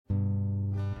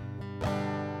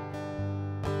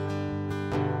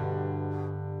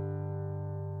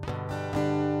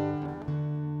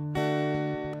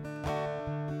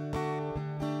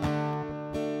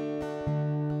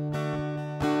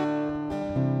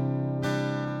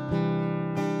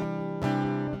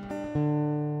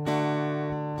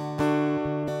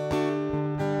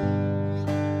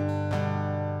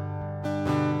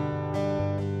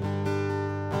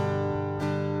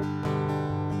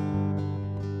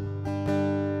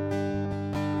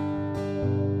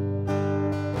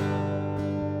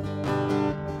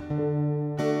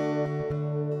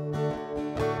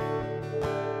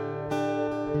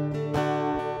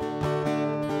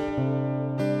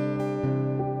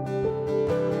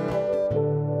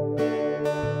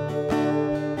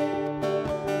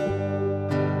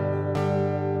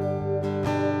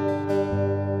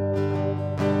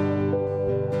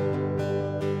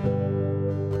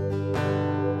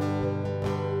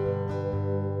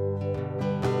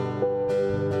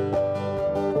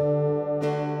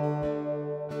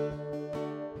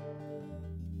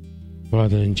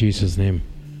Father, in Jesus' name,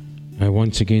 I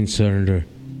once again surrender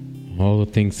all the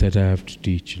things that I have to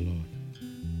teach, Lord.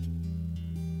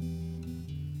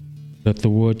 Let the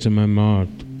words of my mouth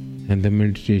and the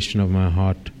meditation of my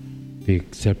heart be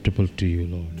acceptable to you,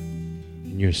 Lord,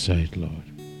 in your sight, Lord.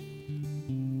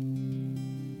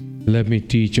 Let me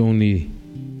teach only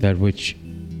that which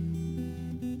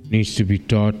needs to be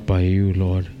taught by you,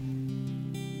 Lord.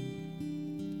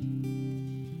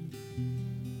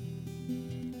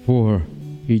 For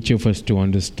each of us to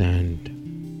understand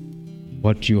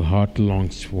what your heart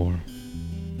longs for,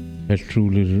 a true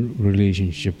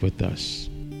relationship with us.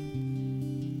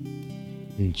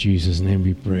 In Jesus' name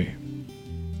we pray.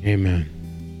 Amen.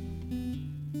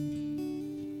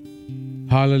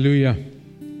 Hallelujah.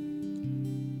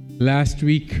 Last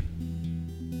week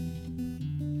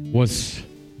was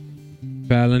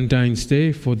Valentine's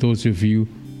Day, for those of you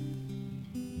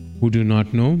who do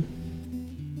not know.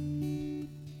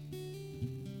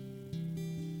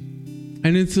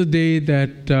 And it's a day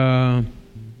that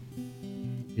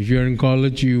if you're in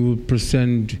college, you will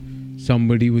present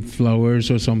somebody with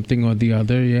flowers or something or the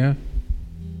other, yeah?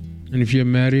 And if you're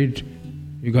married,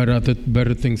 you got other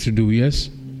better things to do,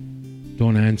 yes?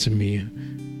 Don't answer me.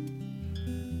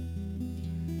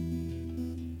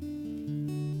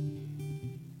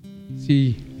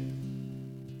 See,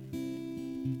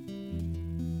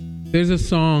 there's a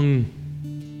song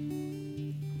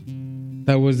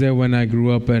that was there when I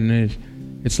grew up, and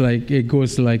it's like, it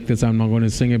goes like this. I'm not going to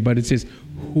sing it, but it says,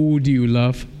 who do you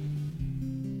love?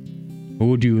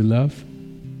 Who do you love?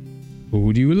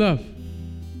 Who do you love?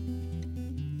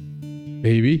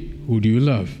 Baby, who do you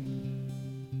love?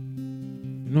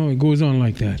 You know, it goes on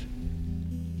like that.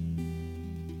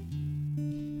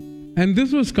 And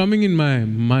this was coming in my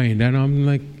mind, and I'm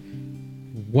like,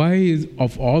 why is,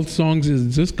 of all songs,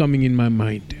 is this coming in my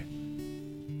mind?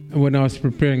 When I was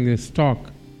preparing this talk.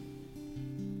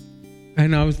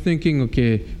 And I was thinking,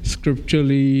 okay,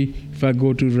 scripturally, if I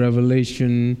go to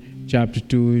Revelation chapter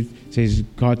 2, it says,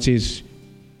 God says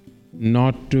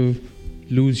not to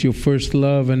lose your first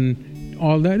love and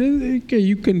all that. Okay,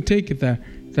 you can take it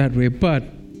that way. But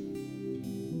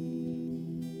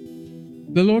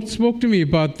the Lord spoke to me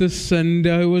about this, and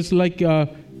it was like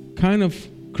kind of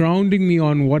grounding me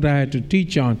on what I had to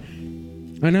teach on.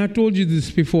 And I told you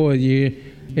this before. A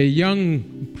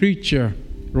young preacher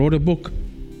wrote a book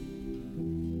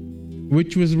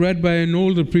which was read by an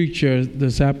older preacher.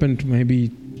 This happened maybe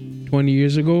 20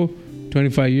 years ago,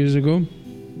 25 years ago.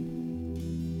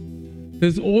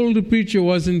 This older preacher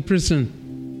was in prison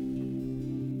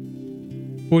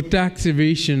for tax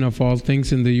evasion, of all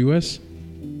things, in the US.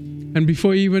 And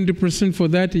before he went to prison for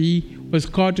that, he was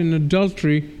caught in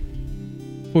adultery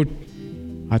for,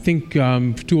 I think,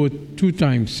 two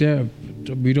times. Yeah,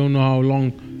 we don't know how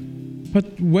long.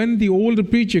 But when the older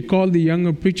preacher called the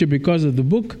younger preacher because of the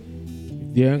book,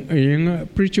 the younger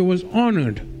preacher was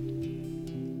honored.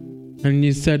 And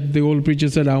the old preacher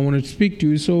said, I want to speak to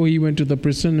you. So he went to the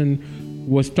prison and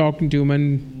was talking to him.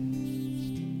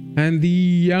 And the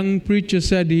young preacher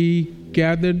said he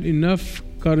gathered enough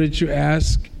courage to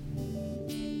ask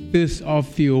this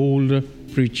of the older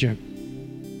preacher.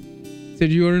 He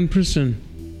said, you are in prison.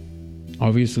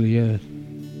 Obviously, yeah.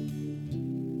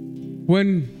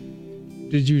 When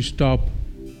did you stop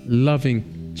loving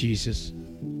Jesus?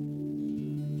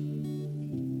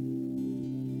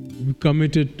 You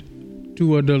committed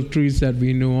 2 adulteries that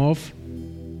we know of,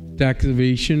 tax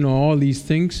evasion, all these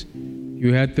things.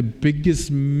 You had the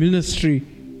biggest ministry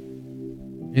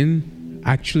in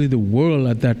actually the world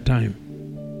at that time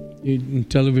in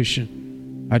television.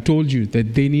 I told you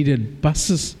that they needed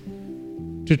buses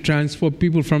to transport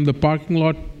people from the parking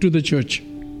lot to the church.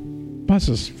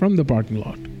 Buses from the parking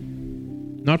lot,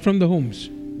 not from the homes.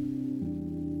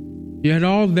 You had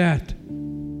all that,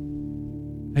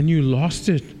 and you lost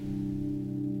it.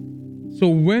 So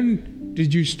when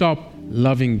did you stop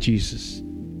loving Jesus?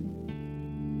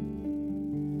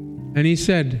 And he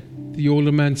said, the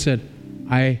older man said,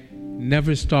 I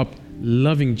never stopped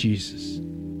loving Jesus.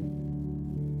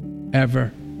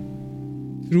 Ever.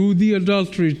 Through the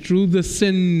adultery, through the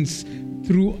sins,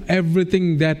 through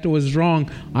everything that was wrong,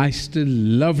 I still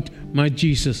loved my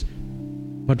Jesus.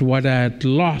 But what I had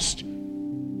lost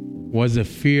was the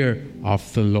fear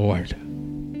of the Lord.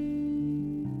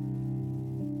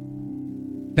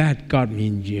 That got me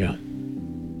in jail.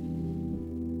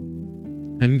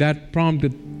 And that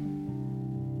prompted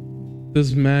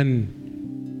this man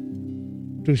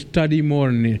to study more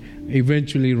and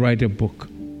eventually write a book.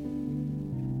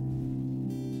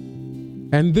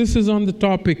 And this is on the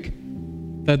topic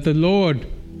that the Lord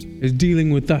is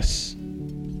dealing with us.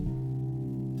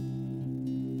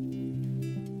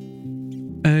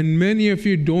 many of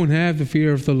you don't have the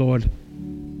fear of the Lord.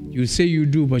 You say you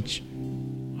do, but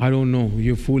I don't know.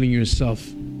 You're fooling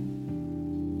yourself.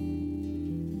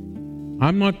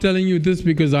 I'm not telling you this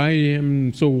because I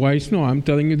am so wise. No, I'm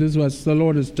telling you this as the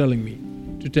Lord is telling me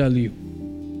to tell you.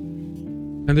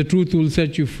 And the truth will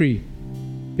set you free.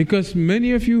 Because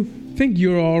many of you think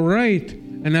you're all right.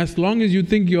 And as long as you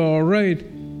think you're all right,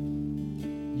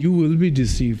 you will be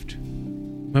deceived.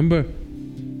 Remember,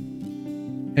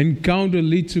 encounter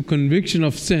leads to conviction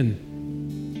of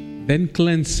sin, then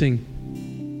cleansing,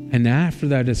 and after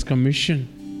that is commission.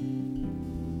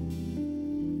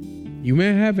 You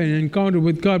may have an encounter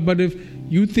with God, but if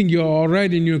you think you're all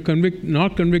right and you're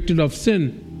not convicted of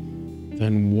sin,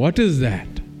 then what is that?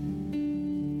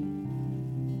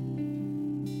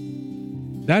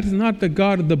 That is not the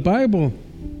God of the Bible.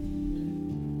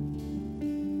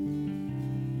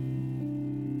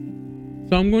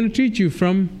 So I'm going to teach you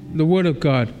from the Word of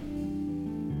God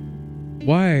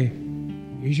why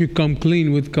you should come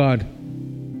clean with God.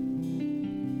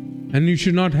 And you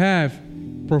should not have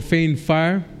profane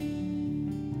fire.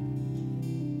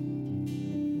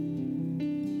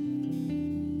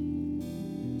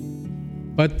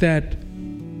 But that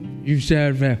you should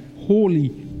have a holy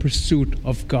pursuit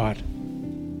of God.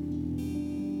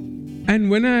 And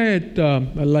when I had,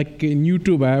 like in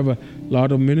YouTube, I have a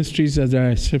lot of ministries that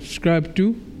I subscribe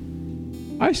to.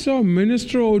 I saw a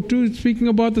minister or two speaking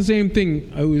about the same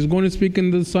thing. I was going to speak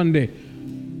on the Sunday.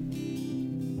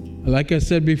 Like I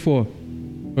said before,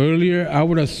 earlier I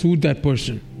would have sued that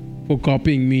person for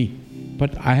copying me.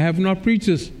 But I have not preached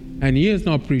this, and he has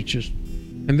not preached this.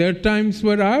 And there are times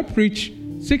where I preach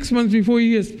 6 months before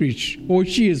he has preached, or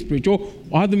she has preached, or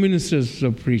other ministers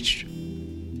have preached.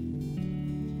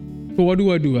 So what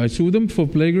do? I sue them for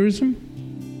plagiarism?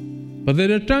 But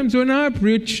there are times when I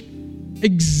preach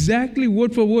exactly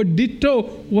word for word, ditto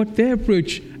what they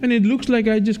preach, and it looks like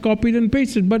I just copied and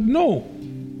pasted. But no,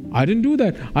 I didn't do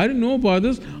that. I didn't know about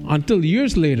this until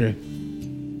years later.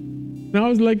 And I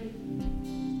was like,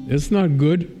 it's not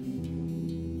good.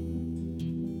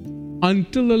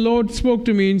 Until the Lord spoke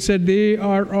to me and said, they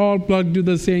are all plugged to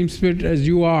the same Spirit as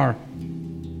you are.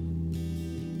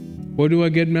 Where do I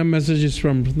get my messages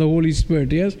from? The Holy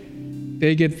Spirit, yes?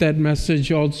 They get that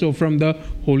message also from the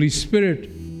Holy Spirit.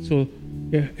 So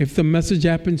if the message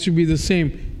happens to be the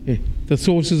same, the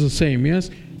source is the same, yes?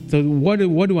 So what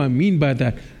do I mean by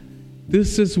that?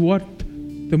 This is what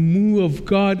the move of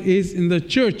God is in the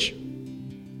church.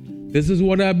 This is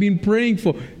what I've been praying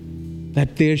for.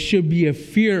 That there should be a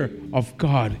fear of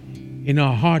God in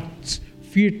our hearts.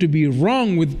 Fear to be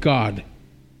wrong with God.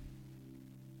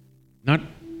 Not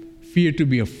fear to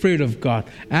be afraid of God.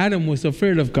 Adam was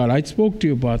afraid of God. I spoke to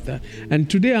you about that. And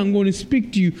today I'm going to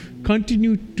speak to you,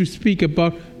 continue to speak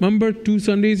about, remember 2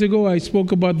 Sundays ago I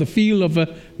spoke about the feel of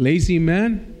a lazy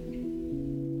man?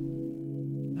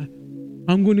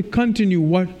 I'm going to continue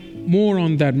more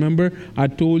on that. Remember, I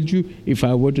told you if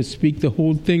I were to speak the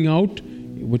whole thing out,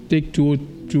 it would take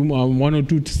 1 or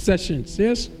 2 sessions,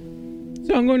 yes?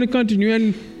 So I'm going to continue,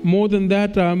 and more than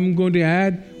that, I'm going to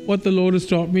add what the Lord has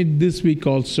taught me this week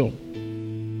also.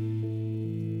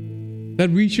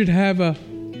 That we should have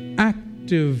an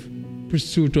active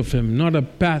pursuit of Him, not a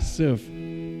passive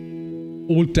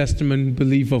Old Testament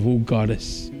belief of who God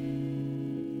is.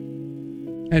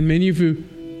 And many of you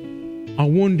are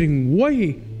wondering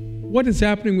why, what is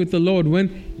happening with the Lord when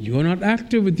you're not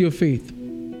active with your faith.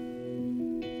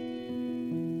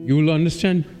 You will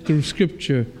understand through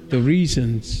Scripture the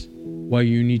reasons why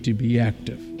you need to be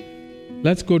active.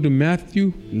 Let's go to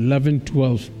Matthew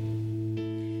 11:12.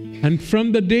 And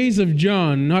from the days of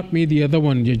John, not me, the other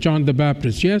one, John the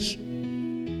Baptist, yes?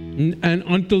 And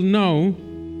until now,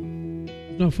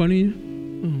 it's not funny?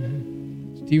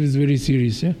 Oh, Steve is very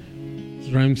serious, yeah?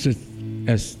 It rhymes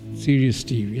as serious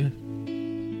Steve, yeah?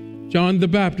 John the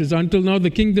Baptist, until now the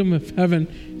kingdom of heaven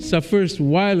suffers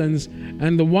violence,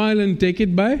 and the violent take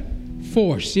it by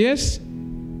force, yes?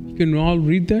 You can all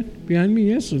read that behind me,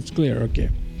 yes? It's clear, okay.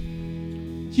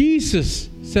 Jesus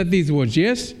said these words,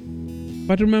 yes?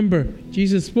 But remember,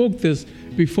 Jesus spoke this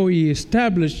before He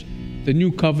established the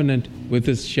new covenant with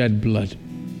His shed blood.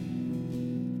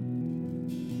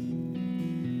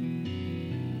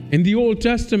 In the Old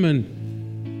Testament,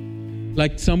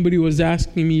 like somebody was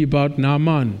asking me about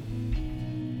Naaman.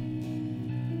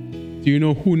 Do you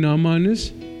know who Naaman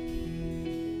is?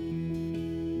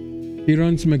 He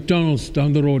runs McDonald's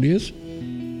down the road, yes?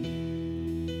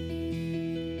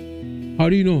 How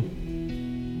do you know?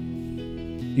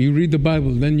 You read the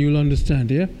Bible, then you'll understand,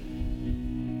 yeah?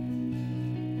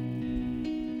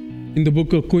 In the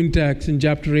book of Quintax, in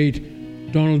chapter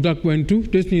 8, Donald Duck went to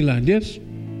Disneyland, yes?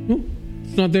 No?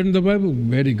 It's not there in the Bible?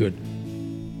 Very good.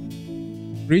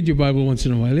 Read your Bible once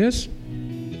in a while, yes?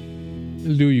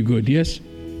 It'll do you good, yes?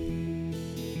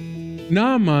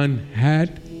 Naaman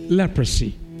had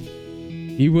leprosy.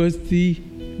 He was the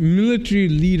military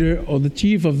leader or the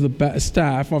chief of the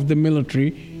staff of the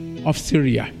military of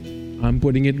Syria. I'm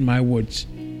putting it in my words.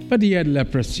 But he had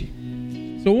leprosy.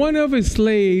 So one of his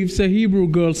slaves, a Hebrew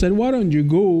girl, said, why don't you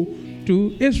go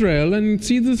to Israel and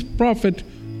see this prophet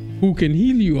who can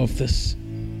heal you of this?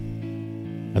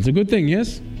 That's a good thing,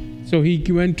 yes? So he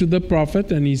went to the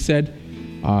prophet and he said,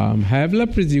 I have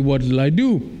leprosy, what will I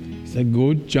do? He said,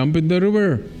 go jump in the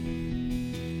river.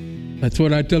 That's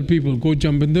what I tell people, go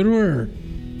jump in the river.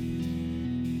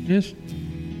 Yes?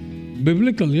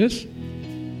 Biblical, yes?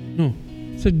 No.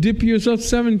 So dip yourself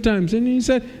 7 times. And he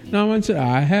said, Naaman said,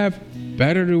 I have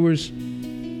better rivers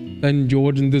than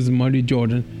Jordan, this muddy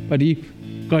Jordan. But he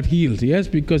got healed, yes,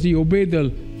 because he obeyed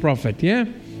the prophet, yeah?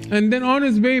 And then on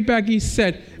his way back, he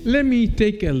said, let me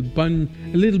take a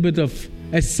little bit of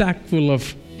a sack full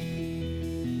of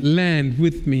land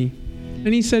with me.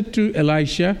 And he said to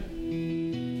Elisha,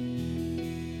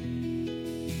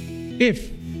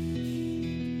 if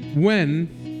when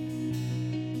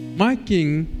my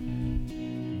king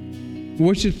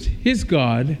worships his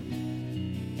God,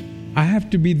 I have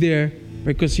to be there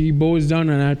because he bows down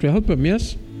and I have to help him,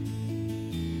 yes?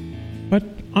 But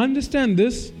understand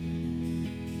this,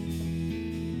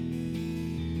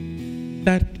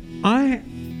 that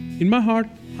in my heart,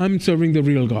 I'm serving the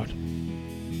real God.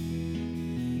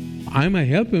 I might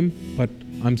help him, but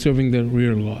I'm serving the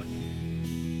real God.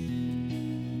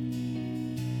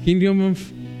 Kingdom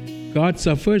of God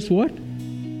suffers what?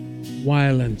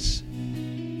 Violence.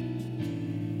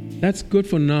 That's good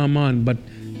for Naaman, but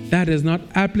that is not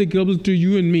applicable to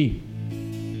you and me.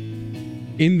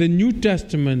 In the New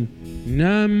Testament,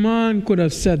 Naaman could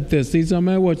have said this. These are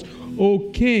my words. O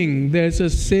King, there's a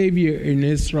Savior in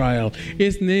Israel.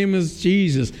 His name is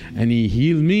Jesus, and He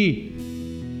healed me.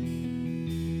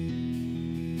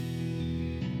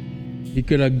 He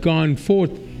could have gone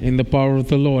forth in the power of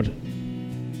the Lord.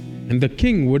 And the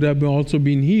king would have also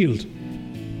been healed.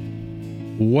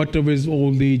 Whatever his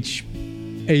old age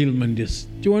ailment is.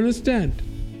 Do you understand?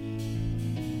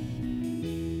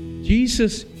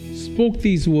 Jesus spoke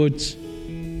these words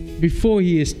before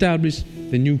He established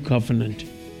the new covenant.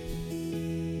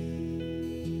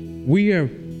 We are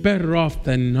better off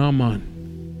than Naaman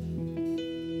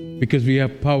because we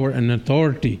have power and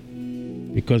authority,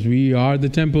 because we are the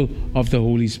temple of the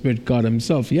Holy Spirit, God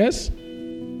Himself. Yes?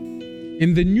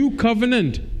 In the new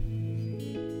covenant,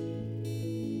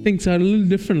 things are a little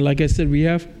different. Like I said, we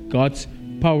have God's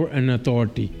power and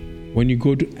authority. When you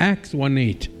go to Acts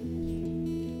 1:8,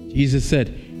 Jesus said,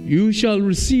 you shall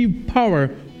receive power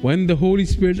when the Holy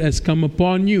Spirit has come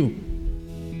upon you.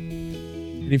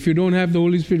 And if you don't have the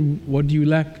Holy Spirit, what do you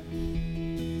lack?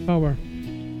 Power.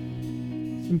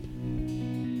 Simple.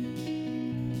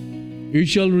 You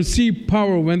shall receive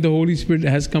power when the Holy Spirit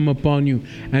has come upon you,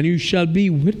 and you shall be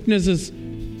witnesses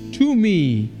to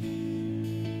me.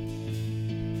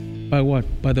 By what?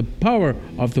 By the power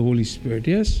of the Holy Spirit,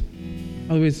 yes?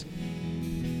 Otherwise,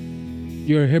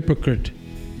 you're a hypocrite.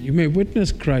 You may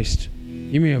witness Christ.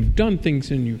 You may have done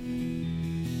things in you.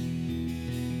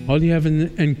 All you have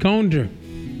is an encounter.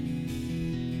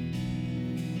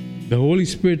 The Holy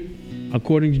Spirit,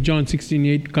 according to John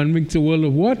 16:8, convicts the world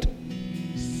of what?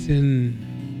 Sin.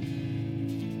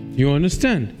 You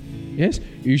understand? Yes?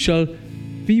 You shall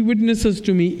be witnesses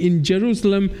to me in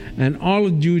Jerusalem and all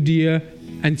of Judea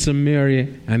and Samaria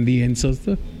and the ends of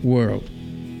the world.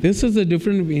 This is the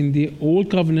difference in the old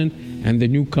covenant and the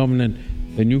new covenant.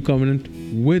 The new covenant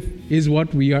is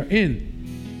what we are in.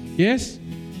 Yes?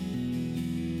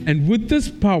 And with this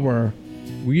power,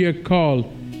 we are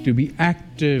called to be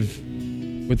active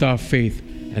with our faith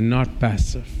and not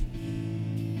passive.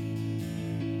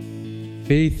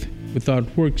 Faith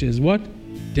without works is what?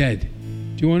 Dead.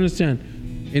 Do you understand?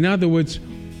 In other words,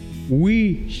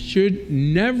 we should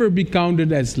never be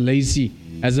counted as lazy,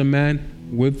 as a man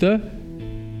with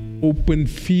an open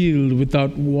field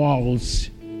without walls.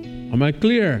 Am I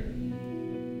clear?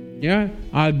 Yeah?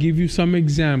 I'll give you some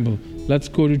example. Let's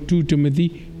go to 2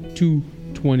 Timothy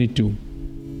 2:22.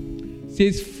 It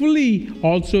says, flee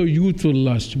also youthful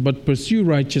lust, but pursue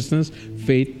righteousness,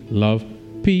 faith, love,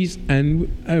 peace, and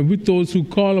with those who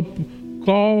call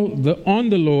on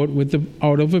the Lord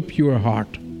out of a pure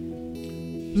heart.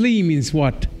 Flee means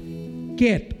what?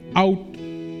 Get out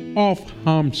of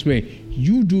harm's way.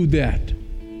 You do that.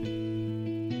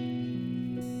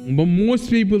 But most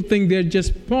people think they're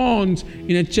just pawns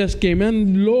in a chess game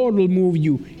and Lord will move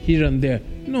you here and there.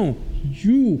 No,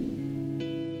 you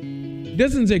It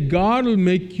doesn't say God will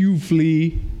make you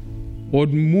flee or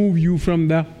move you from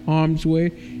the harm's way.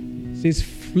 It says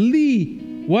flee.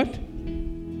 What?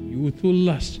 Youthful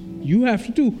lust. You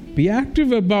have to be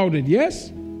active about it,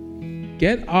 yes?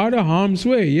 Get out of harm's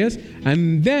way, yes?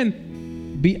 And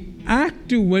then be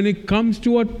active when it comes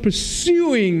to what?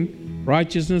 Pursuing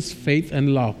righteousness, faith,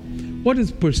 and love. What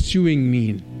does pursuing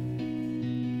mean?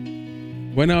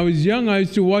 When I was young, I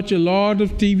used to watch a lot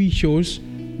of TV shows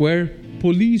where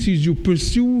police used to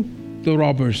pursue the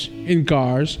robbers in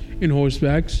cars, in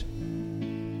horsebacks.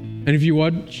 And if you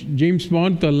watch James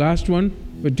Bond, the last one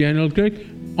with Daniel Craig,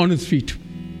 on his feet,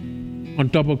 on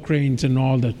top of cranes and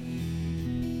all that.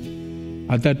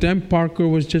 At that time, parkour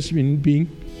was just being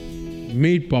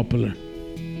made popular.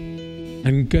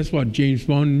 And guess what? James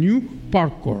Bond knew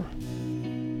parkour.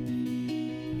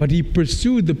 But he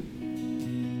pursued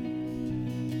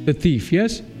the thief,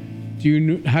 yes?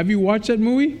 Have you watched that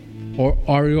movie? Or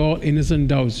are you all innocent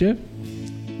doubts, yeah?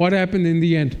 What happened in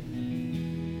the end?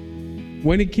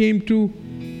 When it came to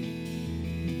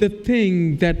the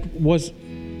thing that was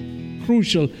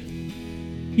crucial,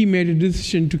 he made a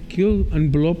decision to kill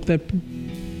and blow up that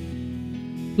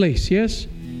place, yes?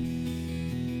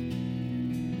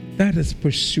 That is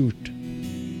pursuit.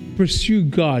 Pursue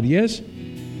God, yes?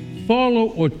 Follow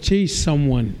or chase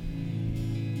someone.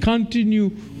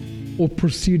 Continue or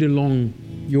proceed along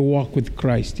your walk with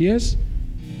Christ, yes?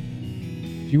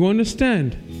 Do you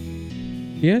understand?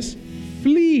 Yes?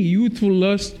 Flee youthful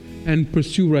lust and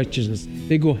pursue righteousness.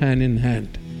 They go hand in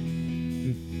hand.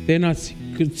 They're not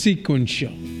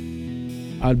sequential.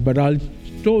 But I'll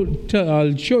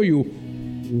show you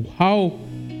how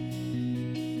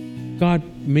God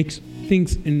makes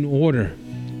things in order.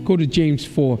 Go to James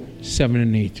 4, 7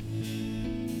 and 8.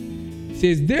 It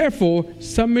says, therefore,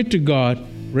 submit to God,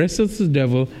 resist the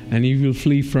devil, and he will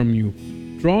flee from you.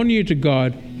 Draw near to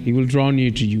God, he will draw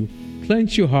near to you.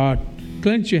 Cleanse your heart,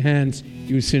 cleanse your hands,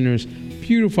 you sinners.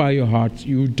 Purify your hearts,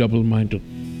 you double-minded.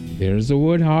 There's the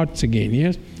word hearts again,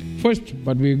 yes? First,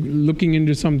 but we're looking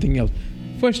into something else.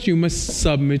 First, you must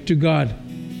submit to God.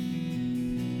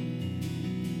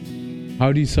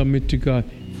 How do you submit to God?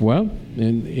 Well,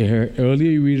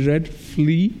 earlier we read,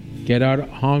 flee, get out of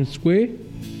harm's way.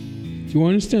 Do you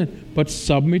understand? But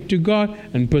submit to God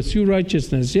and pursue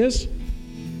righteousness, yes?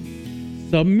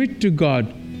 Submit to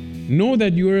God. Know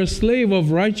that you are a slave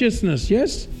of righteousness,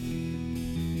 yes?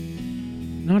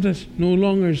 No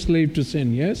longer a slave to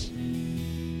sin, yes?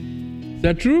 Is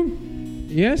that true?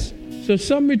 Yes? So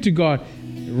submit to God.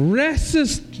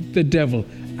 Resist the devil.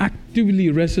 Actively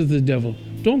resist the devil.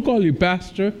 Don't call you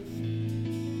pastor.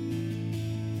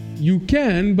 You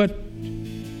can, but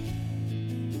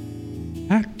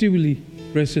actively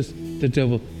resist the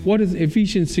devil. What does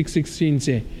Ephesians 6:16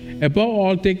 say? Above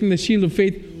all, taking the shield of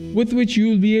faith, with which you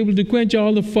will be able to quench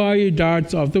all the fiery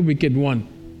darts of the wicked one.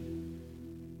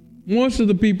 Most of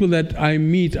the people that I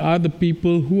meet are the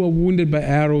people who are wounded by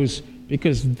arrows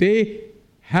because they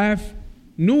have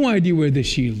no idea where the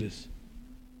shield is.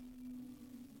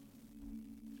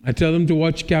 I tell them to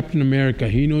watch Captain America.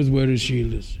 He knows where his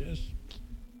shield is. Yes.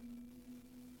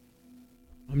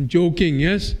 I'm joking,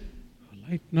 yes?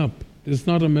 Lighten up. This is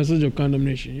not a message of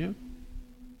condemnation, yeah?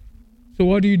 So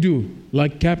what do?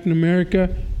 Like Captain America,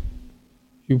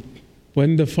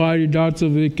 when the fiery darts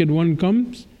of the wicked one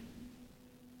comes,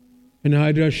 and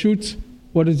Hydra shoots,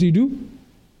 what does he do?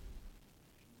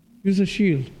 Use a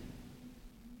shield.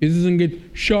 He doesn't get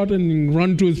shot and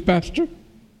run to his pastor.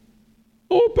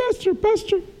 Oh, pastor,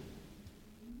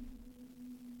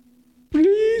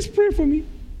 please pray for me.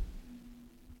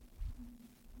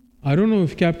 I don't know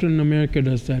if Captain America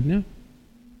does that, yeah?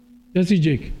 Does he,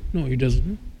 Jake? No, he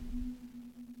doesn't.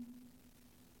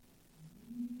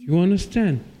 Do you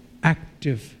understand?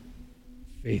 Active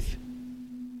faith.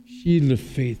 Shield of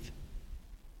faith.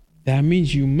 That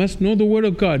means you must know the Word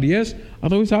of God, yes?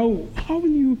 Otherwise, how will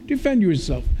you defend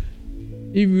yourself?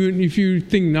 Even if you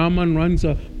think Naaman runs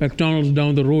a McDonald's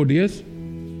down the road, yes?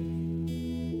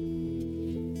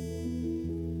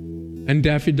 And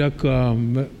Daffy Duck,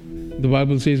 the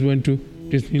Bible says, went to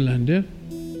Disneyland, yeah?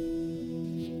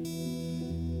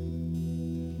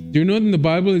 Do you know in the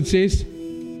Bible it says,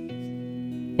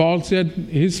 Paul said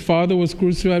his father was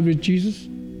crucified with Jesus?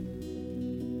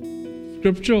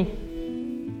 Scriptural.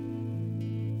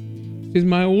 It says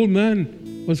my old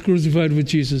man was crucified with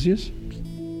Jesus, yes?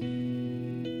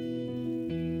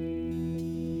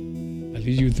 At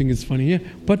least you think it's funny, yeah?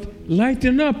 But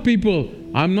lighten up, people.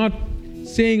 I'm not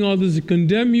saying all this to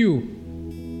condemn you.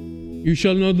 You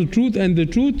shall know the truth, and the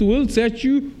truth will set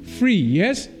you free,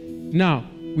 yes? Now,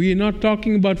 we are not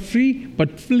talking about free,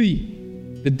 but flee.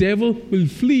 The devil will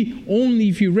flee only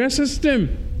if you resist him.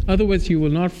 Otherwise, he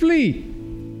will not flee.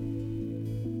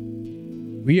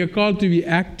 We are called to be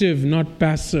active, not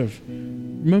passive.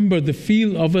 Remember the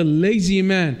feel of a lazy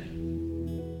man.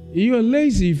 You are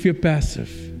lazy if you're passive.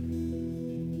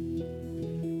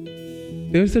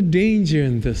 There's a danger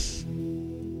in this.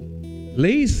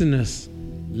 Laziness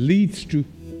leads to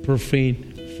profane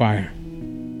fire.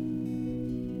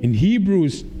 In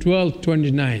Hebrews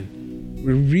 12:29,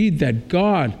 we read that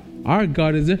God, our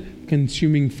God, is a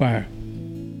consuming fire.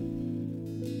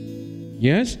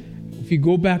 Yes? If you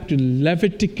go back to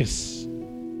Leviticus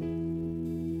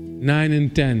 9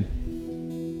 and 10,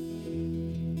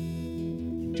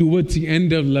 towards the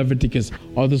end of Leviticus,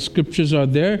 all the scriptures are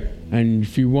there, and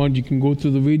if you want, you can go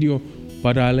through the video,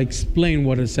 but I'll explain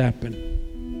what has happened.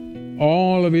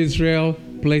 All of Israel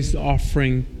placed the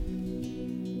offering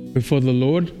before the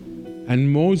Lord,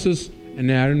 and Moses and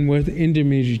Aaron were the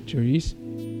intermediaries,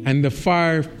 and the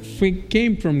fire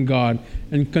came from God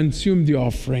and consumed the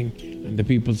offering, and the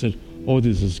people said, "Oh,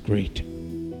 this is great."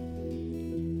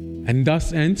 And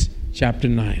thus ends chapter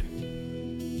 9.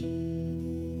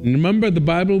 And remember, the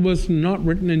Bible was not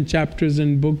written in chapters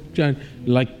and books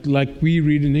like we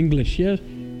read in English, yes?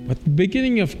 But the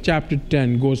beginning of chapter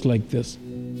 10 goes like this.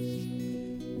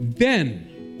 Then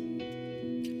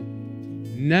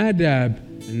Nadab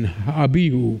and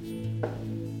Abihu,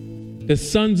 the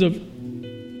sons of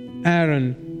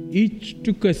Aaron, each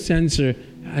took a censer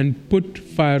and put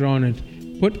fire on it,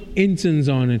 put incense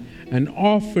on it, and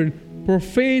offered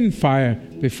profane fire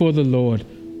before the Lord,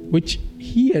 which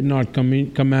he had not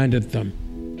commanded them.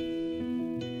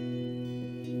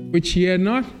 Which he had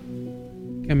not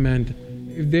commanded.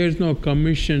 If there's no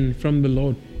commission from the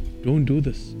Lord, don't do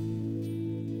this.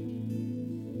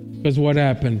 Because what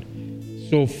happened?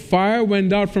 So fire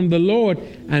went out from the Lord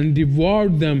and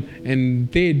devoured them, and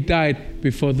they died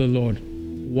before the Lord.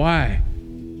 Why?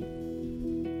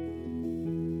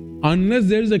 Unless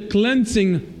there is a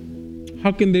cleansing,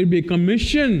 how can there be a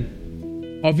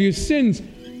commission of your sins?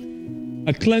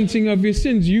 A cleansing of your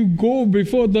sins. You go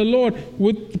before the Lord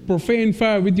with the profane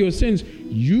fire with your sins,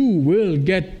 you will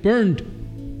get burned.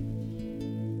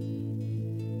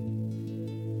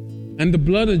 And the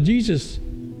blood of Jesus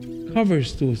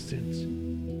covers those sins.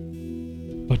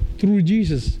 But through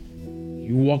Jesus,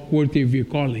 you walk worthy of your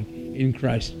calling in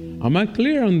Christ. Am I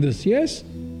clear on this? Yes?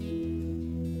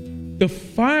 The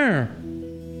fire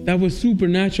that was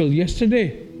supernatural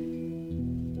yesterday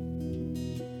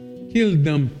killed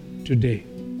them today.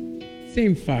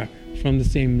 Same fire from the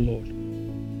same Lord.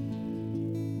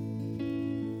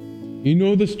 You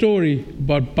know the story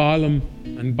about Balaam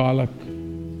and Balak.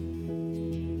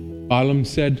 Balaam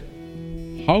said,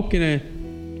 "How can I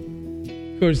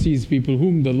curse these people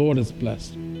whom the Lord has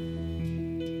blessed?"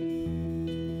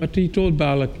 But he told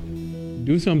Balak,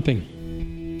 "Do something.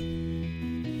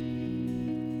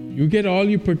 You get all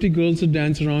your pretty girls to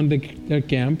dance around their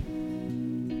camp.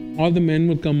 All the men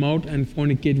will come out and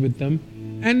fornicate with them,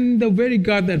 and the very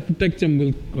God that protects them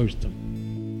will curse them,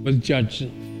 will judge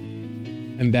them."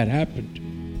 And that happened.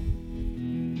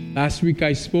 Last week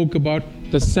I spoke about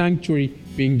the sanctuary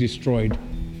being destroyed.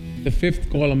 The fifth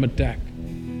column attack.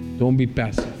 Don't be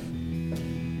passive.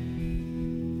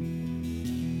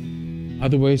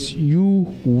 Otherwise,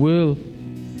 you will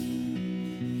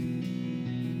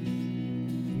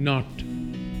not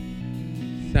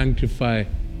sanctify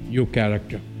your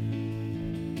character.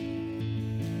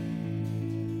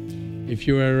 If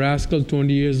you were a rascal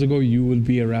 20 years ago, you will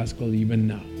be a rascal even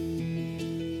now.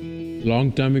 A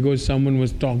long time ago, someone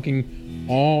was talking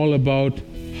all about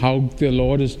how the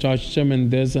Lord has touched them and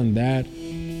this and that.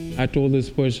 I told this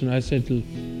person, I said,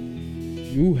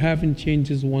 "You haven't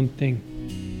changed this one thing.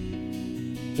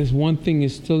 This one thing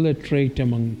is still a trait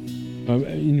among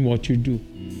in what you do."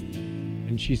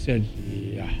 And she said,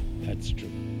 "Yeah, that's true."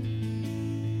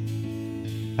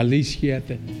 At least he had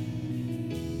the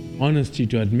honesty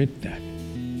to admit that.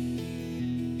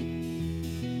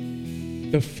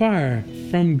 The fire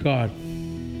from God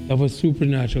that was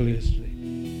supernatural yesterday,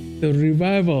 the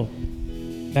revival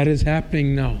that is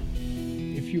happening now,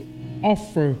 if you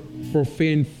offer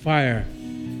profane fire,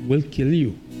 will kill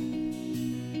you.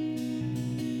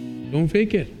 Don't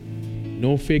fake it.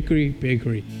 No fakery,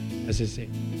 bakery, as I say.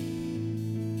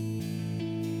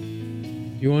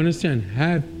 You understand?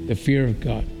 Have the fear of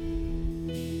God.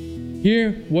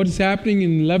 Here, what is happening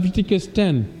in Leviticus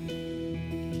 10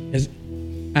 is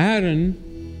Aaron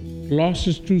lost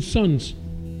his two sons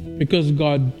because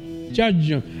God judged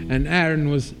him, and Aaron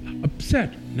was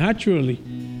upset, naturally.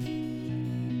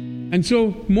 And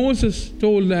so Moses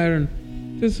told Aaron,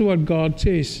 "This is what God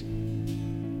says.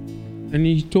 And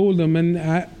he told them, and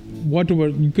whatever,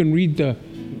 you can read the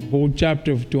whole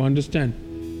chapter to understand.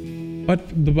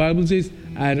 But the Bible says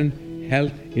Aaron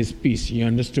held his peace. He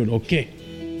understood, okay,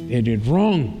 they did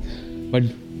wrong. But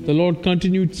the Lord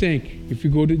continued saying, if you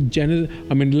go to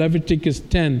Leviticus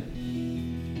 10,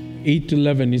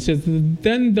 8-11, he says,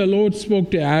 then the Lord spoke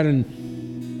to Aaron,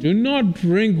 do not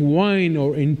drink wine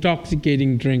or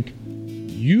intoxicating drink,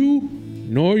 you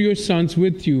nor your sons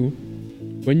with you,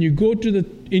 when you go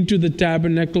into the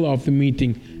tabernacle of the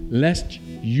meeting, lest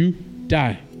you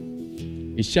die.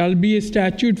 It shall be a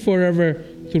statute forever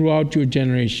throughout your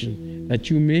generation, that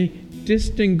you may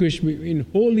distinguish between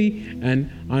holy and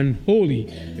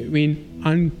unholy, between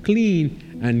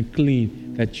unclean and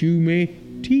clean, that you may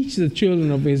teach the children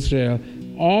of Israel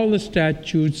all the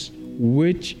statutes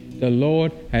which the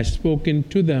Lord has spoken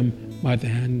to them by the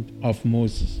hand of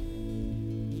Moses.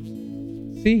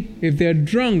 See, if they're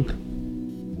drunk,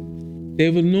 they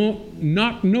will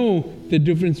not know the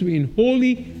difference between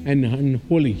holy and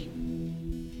unholy.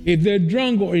 If they're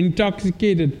drunk or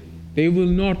intoxicated, we will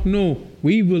not know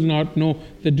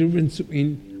the difference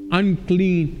between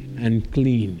unclean and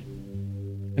clean.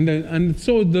 And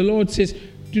so the Lord says,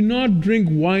 do not drink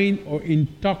wine or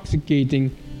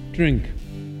intoxicating drink.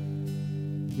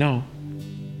 Now,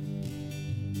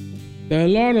 there are a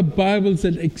lot of Bibles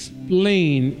that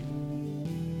explain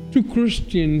to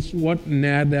Christians what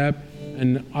Nadab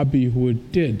and Abihu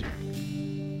did.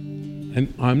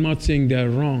 And I'm not saying they're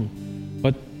wrong,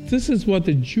 but this is what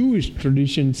the Jewish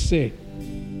traditions say.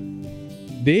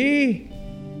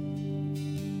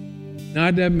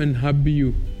 Nadab and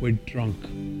Abihu were drunk.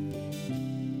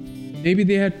 Maybe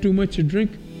they had too much to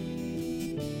drink.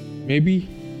 Maybe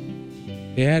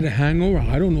they had a hangover.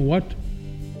 I don't know what.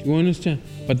 Do you understand?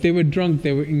 But they were drunk.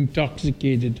 They were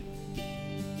intoxicated.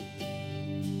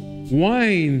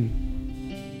 Wine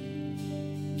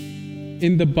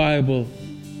in the Bible,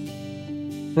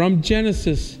 from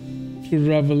Genesis to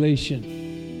Revelation.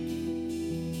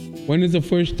 When is the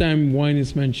first time wine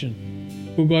is mentioned?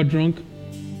 Who got drunk?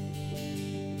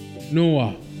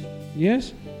 Noah.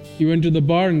 Yes? He went to the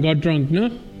bar and got drunk,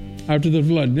 no? After the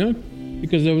flood, no?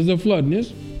 Because there was a flood, yes?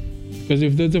 Because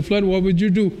if there's a flood, what would you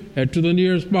do? Head to the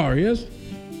nearest bar, yes?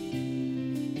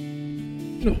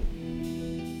 No.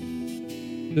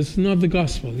 This is not the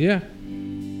gospel, yeah?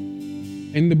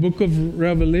 In the book of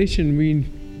Revelation, we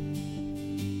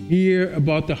hear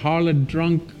about the harlot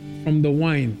drunk from the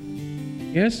wine.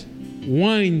 Yes?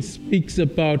 Wine speaks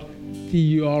about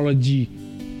theology,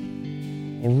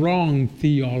 wrong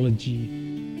theology,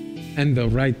 and the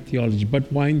right theology.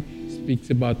 But wine speaks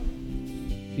about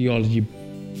theology.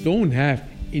 Don't have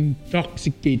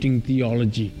intoxicating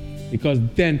theology, because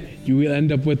then you will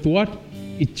end up with what?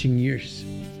 Itching ears.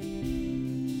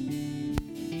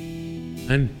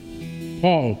 And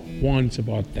Paul warns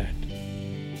about that.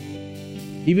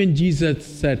 Even Jesus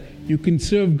said, you can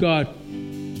serve God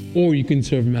or you can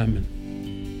serve mammon.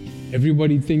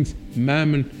 Everybody thinks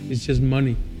mammon is just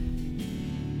money.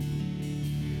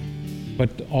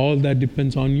 But all that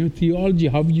depends on your theology,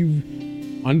 how you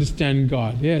understand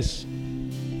God. Yes.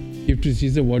 Give to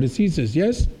Caesar what is Caesar's.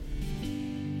 Yes?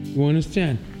 You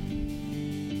understand?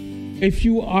 If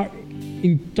you are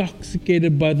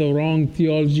intoxicated by the wrong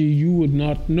theology, you would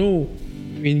not know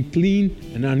between clean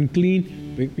and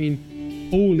unclean, between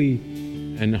holy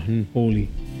and unholy.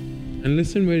 And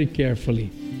listen very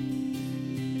carefully.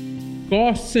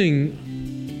 Causing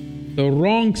the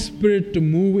wrong spirit to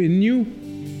move in you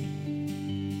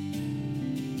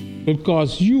will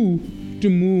cause you to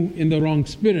move in the wrong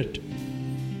spirit.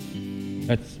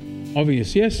 That's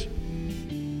obvious, yes?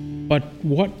 But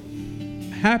what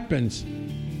happens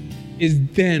is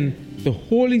then the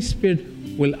Holy Spirit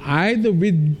will either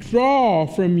withdraw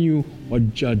from you or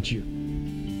judge you.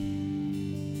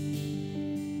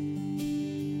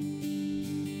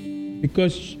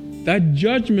 Because that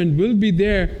judgment will be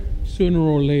there sooner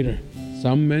or later.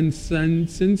 Some men's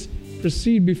sins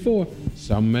proceed before,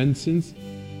 some men's sins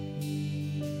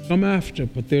come after,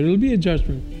 but there will be a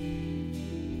judgment.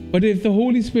 But if the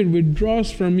Holy Spirit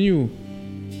withdraws from you,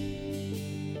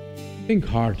 think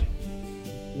hard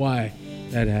why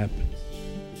that happens.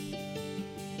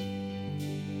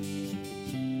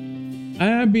 I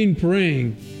have been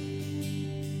praying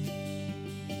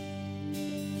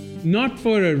not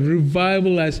for a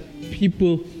revival as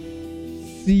people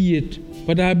see it,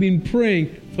 but I've been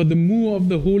praying for the move of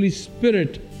the Holy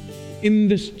Spirit in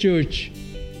this church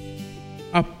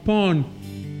upon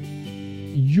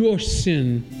your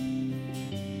sin,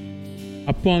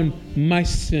 upon my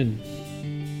sin,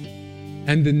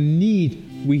 and the need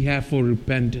we have for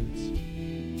repentance.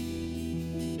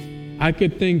 I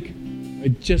could think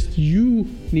just you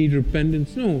need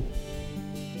repentance. No.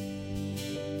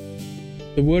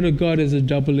 The Word of God is a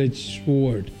double-edged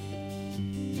sword.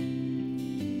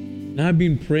 And I've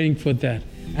been praying for that.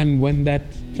 And when that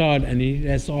starts, and it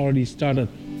has already started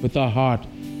with our heart,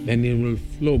 then it will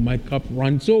flow. My cup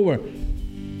runs over.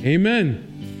 Amen.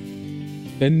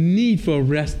 The need for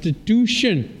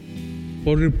restitution,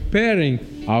 for repairing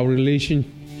our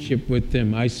relationship with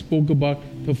Him. I spoke about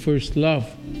the first love.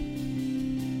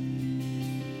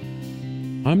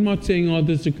 I'm not saying all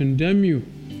this to condemn you.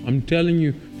 I'm telling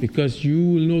you because you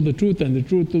will know the truth, and the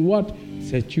truth will what?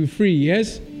 Set you free,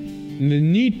 yes? And the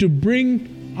need to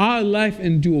bring our life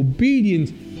into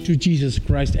obedience to Jesus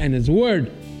Christ and His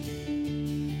Word.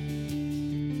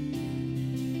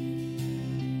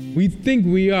 We think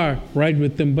we are right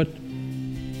with Him, but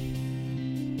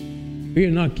we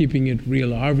are not keeping it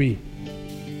real, are we?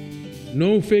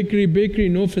 No fakery, bakery,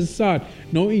 no facade,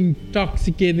 no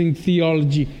intoxicating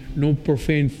theology, no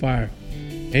profane fire.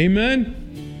 Amen?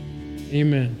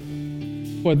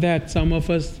 Amen. For that, some of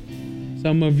us,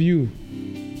 some of you,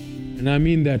 and I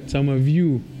mean that some of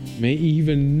you may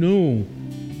even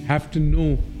have to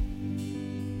know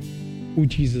who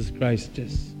Jesus Christ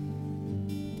is.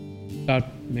 Start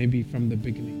maybe from the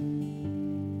beginning.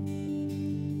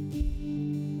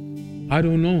 I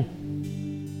don't know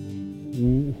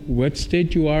what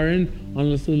state you are in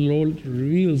unless the Lord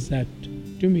reveals that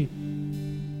to me.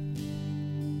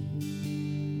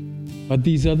 But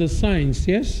these are the signs,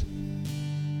 yes?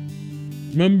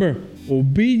 Remember,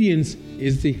 obedience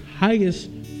is the highest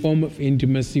form of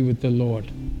intimacy with the Lord,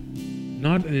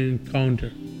 not an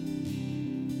encounter.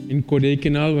 In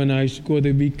Kodaikanal, when I used to go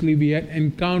the weekly, we had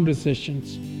encounter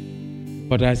sessions.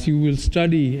 But as you will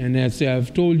study, and as I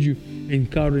have told you,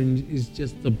 encounter is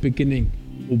just the beginning.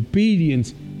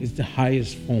 Obedience is the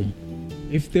highest form.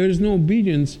 If there is no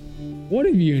obedience, what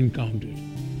have you encountered?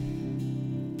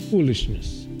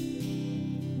 Foolishness.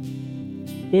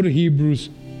 Go to Hebrews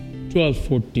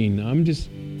 12:14. I'm just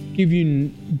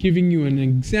giving you an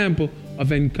example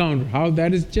of encounter, how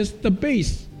that is just the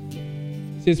base.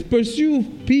 It says, pursue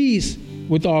peace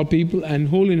with all people and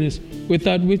holiness,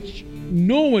 without which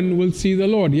no one will see the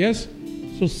Lord. Yes?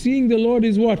 So seeing the Lord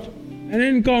is what? An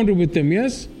encounter with Him.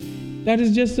 Yes? That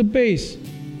is just the base.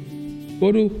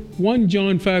 Go to 1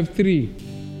 John 5:3.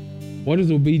 What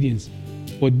is obedience?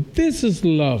 For this is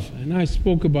love. And I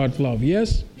spoke about love.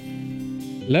 Yes?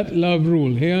 Let love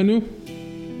rule. Hey, Anu?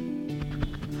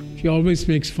 She always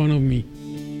makes fun of me.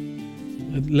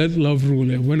 Let love rule.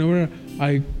 Whenever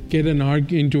I get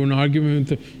into an argument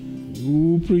with her,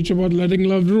 you preach about letting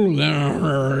love rule.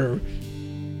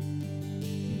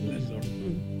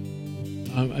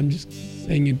 I'm just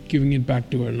saying it, giving it back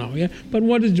to her now. Yeah. But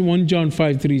what does 1 John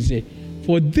 5:3 say?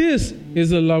 For this is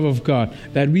the love of God,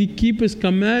 that we keep His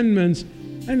commandments,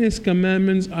 and His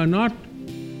commandments are not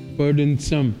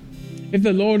burdensome. If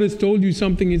the Lord has told you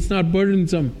something, it's not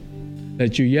burdensome.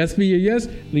 Let your yes be a yes,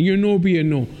 let your no be a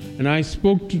no. And I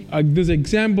spoke to this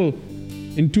example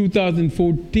in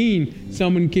 2014.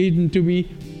 Someone came to me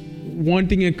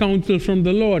wanting a counsel from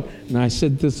the Lord. And I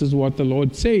said, this is what the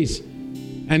Lord says.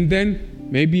 And then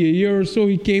maybe a year or so,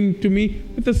 he came to me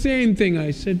with the same thing.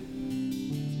 I said,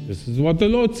 this is what the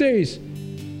Lord says.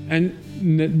 And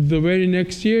the very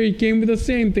next year, he came with the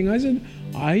same thing. I said,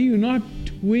 are you not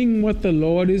doing what the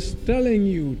Lord is telling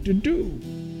you to do?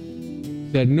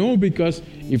 He said, no, because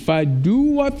if I do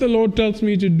what the Lord tells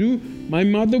me to do, my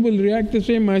mother will react the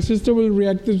same, my sister will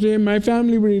react the same, my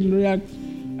family will react.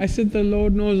 I said, the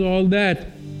Lord knows all that.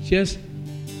 Just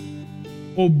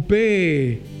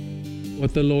obey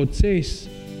what the Lord says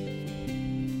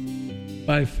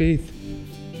by faith.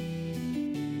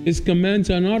 His commands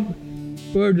are not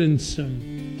burdensome.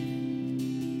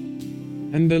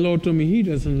 And the Lord told me, He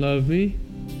doesn't love me.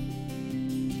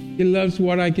 He loves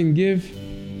what I can give.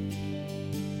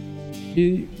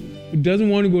 He doesn't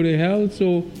want to go to hell,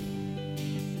 so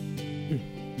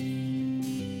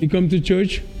he comes to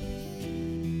church.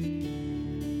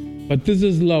 But this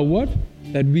is love, what?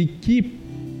 That we keep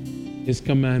His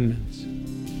commandments.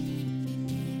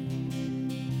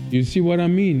 You see what I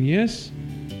mean? Yes?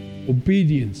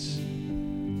 Obedience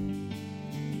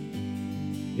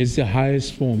is the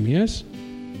highest form, yes?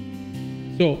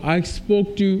 So I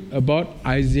spoke to you about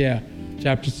Isaiah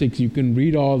chapter 6. You can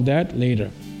read all that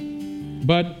later.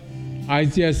 But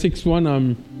Isaiah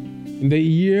 6:1, in the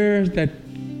year that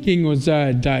King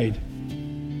Uzziah died,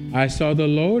 I saw the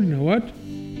Lord, what?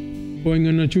 Going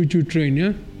on a choo-choo train,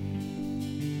 yeah?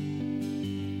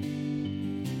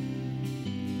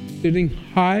 Sitting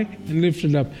high and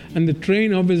lifted up. And the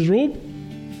train of His robe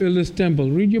filled His temple.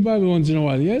 Read your Bible once in a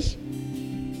while, yes?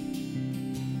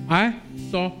 I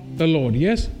saw the Lord.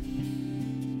 Yes?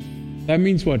 That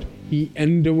means what? He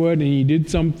endeavored and he did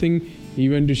something. He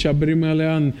went to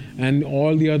Shabarimala and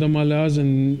all the other malas,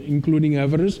 and including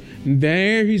Everest. And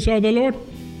there he saw the Lord.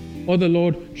 Or the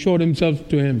Lord showed himself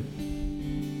to him.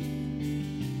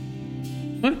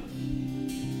 Huh?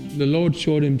 The Lord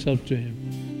showed himself to him.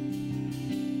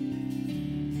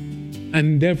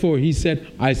 And therefore he said,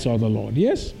 I saw the Lord.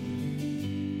 Yes?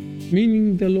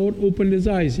 Meaning the Lord opened his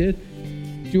eyes. Yes?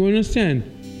 Do you understand?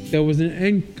 There was an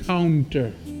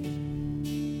encounter.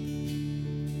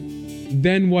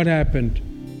 Then what happened?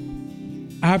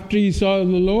 After he saw the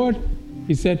Lord,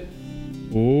 he said,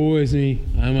 "Oh, it's me.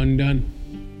 I'm undone.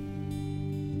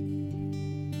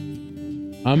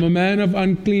 I'm a man of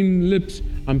unclean lips."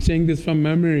 I'm saying this from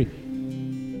memory.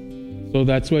 So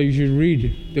that's why you should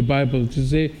read the Bible to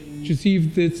see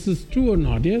if this is true or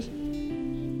not. Yes?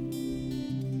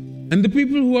 And the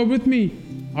people who are with me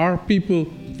are people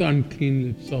with unclean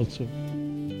lips also.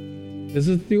 This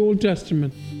is the Old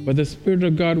Testament. But the Spirit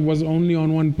of God was only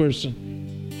on one person.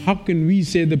 How can we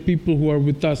say the people who are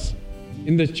with us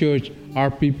in the church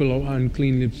are people of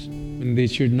unclean lips when they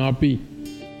should not be?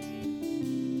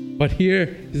 But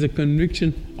here is a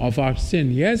conviction of our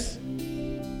sin, yes?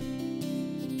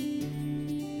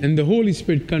 And the Holy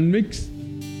Spirit convicts,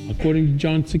 according to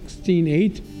John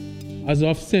 16:8, us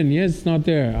of sin. Yes, it's not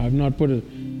there. I've not put it.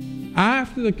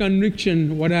 After the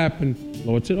conviction, what happened? The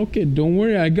Lord said, okay, don't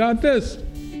worry, I got this.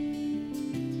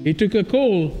 He took a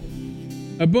coal,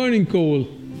 a burning coal,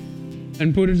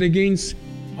 and put it against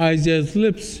Isaiah's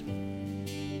lips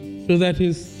so that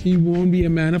he won't be a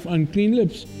man of unclean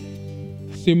lips.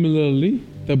 Similarly,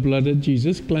 the blood of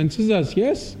Jesus cleanses us,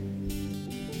 yes?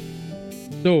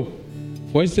 So,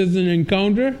 first there's an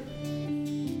encounter,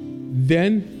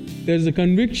 then there's a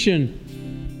conviction,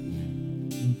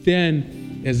 then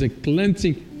there's a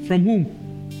cleansing. From whom?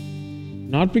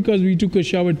 Not because we took a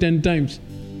shower 10 times,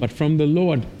 but from the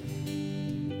Lord.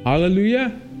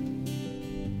 Hallelujah.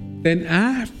 Then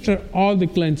after all the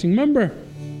cleansing, remember,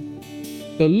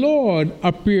 the Lord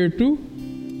appeared to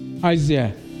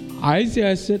Isaiah.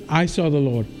 Isaiah said, I saw the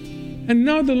Lord. And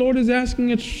now the Lord is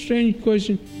asking a strange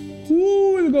question.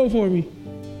 Who will go for me?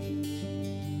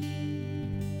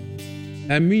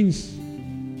 That means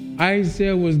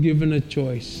Isaiah was given a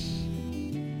choice.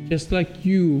 Just like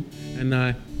you and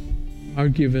I are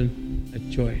given a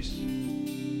choice.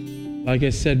 Like I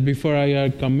said, before I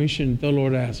got commissioned, the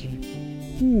Lord asked me,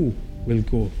 who will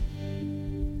go?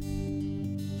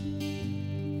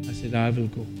 I said, I will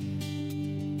go.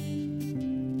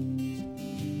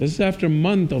 This is after a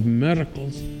month of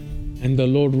miracles and the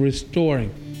Lord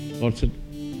restoring. The Lord said,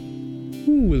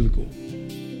 who will go?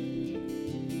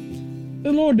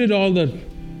 The Lord did all that.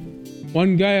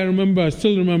 One guy I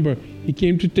still remember, he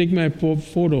came to take my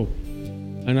photo.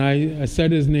 And I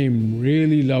said his name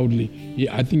really loudly.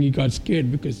 I think he got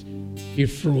scared because he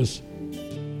froze.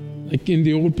 Like in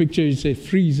the old picture, you say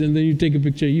freeze, and then you take a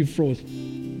picture, he froze.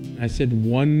 I said,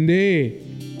 one day.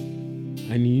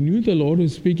 And he knew the Lord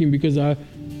was speaking because a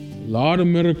lot of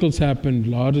miracles happened. A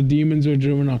lot of demons were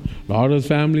driven out. A lot of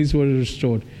families were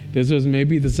restored. This was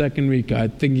maybe the second week. I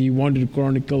think he wanted to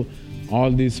chronicle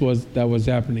all this that was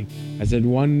happening. I said,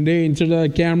 one day, instead of the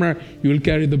camera, you will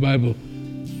carry the Bible.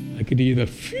 I could hear the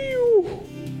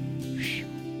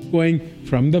going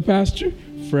from the pastor,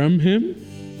 from him,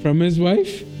 from his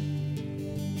wife.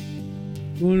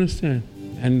 You understand?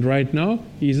 And right now,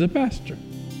 he's a pastor.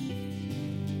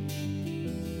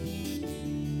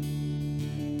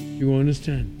 You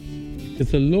understand?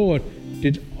 Because the Lord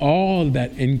did all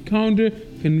that encounter,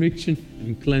 conviction,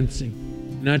 and cleansing.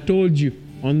 And I told you,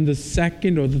 on the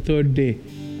second or the third day,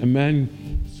 a man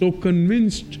so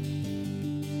convinced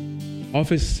of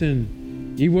his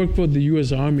sin. He worked for the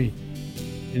U.S. Army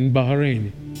in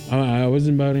Bahrain. I was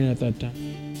in Bahrain at that time.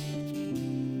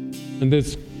 And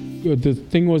this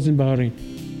thing was in Bahrain.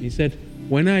 He said,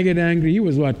 when I get angry, he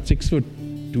was 6'2"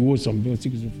 or something, or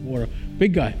 6'4",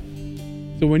 big guy.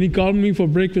 So when he called me for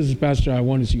breakfast, Pastor, I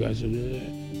want to see you. I said,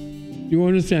 you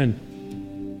understand?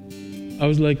 I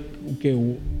was like, okay,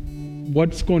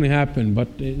 what's going to happen? But,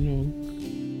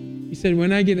 he said,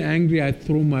 when I get angry, I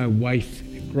throw my wife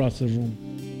across the room.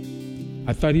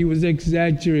 I thought he was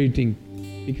exaggerating,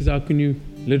 because how can you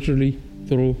literally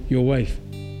throw your wife?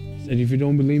 He said, if you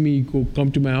don't believe me, you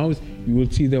come to my house, you will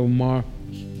see the marks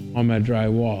on my dry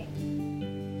wall.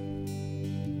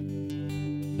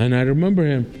 And I remember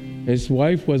him. His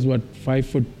wife was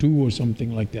 5'2" or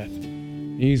something like that.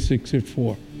 He's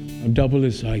 6'4", double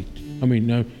his height.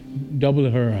 Double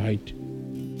her height.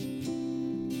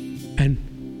 And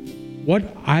what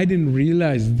I didn't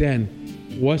realize then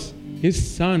was his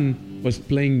son was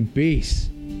playing bass.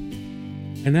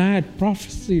 And I had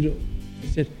prophesied, I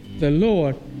said, the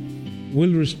Lord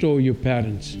will restore your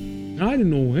parents. And I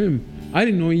didn't know him. I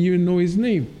didn't even know his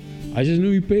name. I just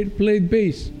knew he played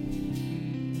bass.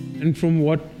 And from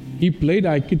what he played,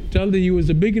 I could tell that he was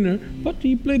a beginner, but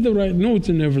he played the right notes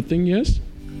and everything, yes?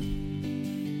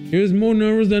 He was more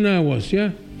nervous than I was,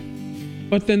 yeah?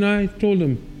 But then I told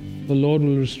him, the Lord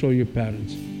will restore your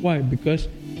parents. Why? Because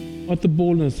of the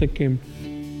boldness that came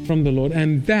from the Lord.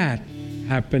 And that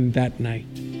happened that night.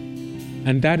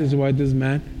 And that is why this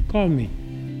man called me.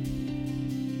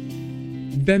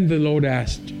 Then the Lord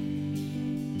asked,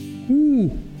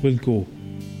 who will go?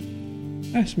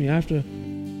 Asked me after.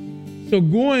 So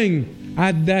going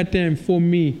at that time for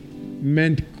me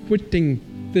meant quitting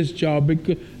this job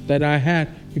that I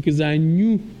had, because I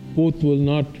knew both will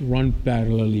not run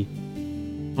parallelly.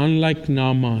 Unlike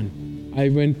Naaman, I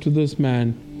went to this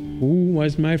man who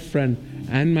was my friend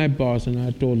and my boss, and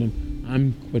I told him,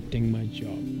 I'm quitting my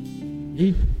job.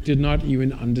 He did not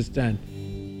even understand.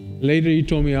 Later he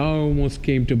told me I almost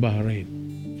came to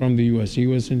Bahrain from the US. He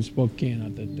was in Spokane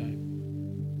at that time.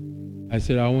 I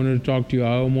said, I wanted to talk to you.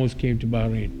 I almost came to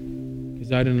Bahrain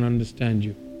because I didn't understand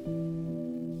you.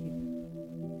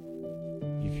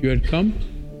 If you had come,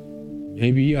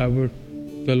 maybe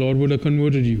the Lord would have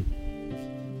converted you.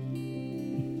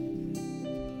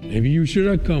 Maybe you should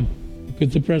have come,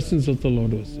 because the presence of the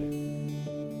Lord was there.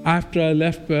 After I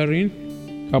left Bahrain,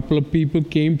 a couple of people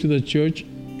came to the church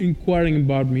inquiring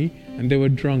about me, and they were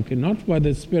drunk, and not by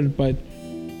the Spirit, by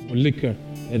liquor.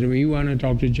 They said, we want to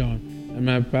talk to John. And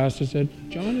my pastor said,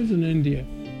 John is in India.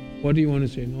 What do you want to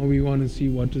say? No, we want to see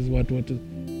what is.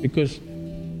 Because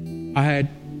I had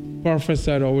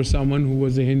prophesied over someone who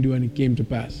was a Hindu, and it came to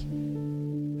pass.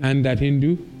 And that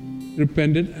Hindu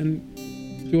repented, and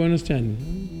you understand.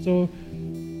 So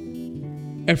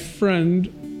a friend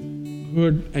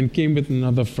heard and came with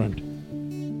another friend.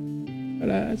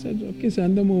 But I said, okay,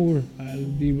 send them over. I'll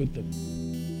deal with them.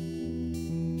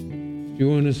 Do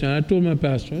you understand? I told my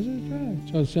pastor, I said, yeah,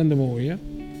 so I'll send them over, yeah?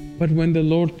 But when the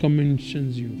Lord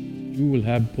commissions you, you will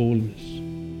have boldness.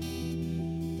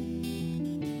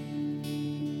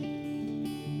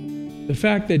 The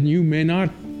fact that you may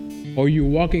not, or you're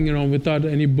walking around without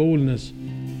any boldness,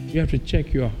 you have to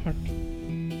check your heart.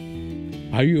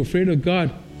 Are you afraid of God?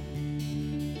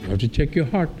 You have to check your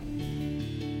heart.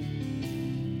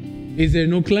 Is there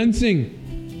no cleansing?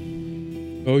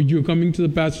 Or you're coming to the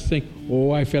pastor saying,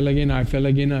 oh, I fell again.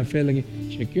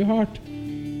 Check your heart.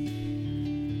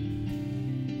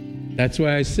 That's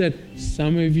why I said,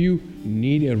 some of you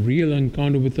need a real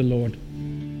encounter with the Lord.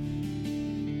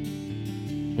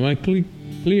 Am I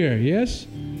clear? Yes?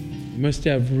 You must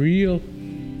have real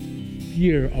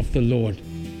fear of the Lord.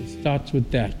 It starts with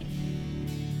that.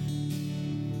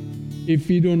 If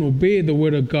we don't obey the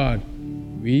word of God,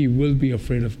 we will be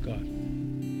afraid of God.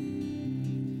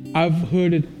 I've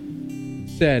heard it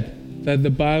said that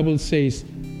the Bible says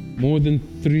more than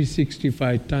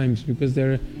 365 times, because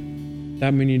there are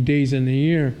that many days in a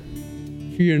year,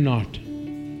 fear not.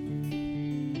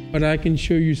 But I can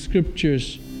show you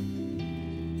scriptures,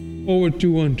 over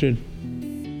 200,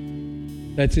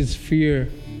 that says fear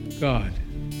God.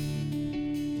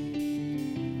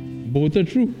 Both are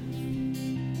true.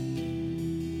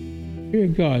 Fear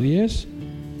God, yes?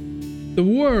 The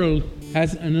world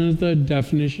has another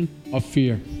definition of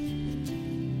fear.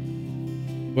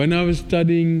 When I was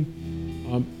studying,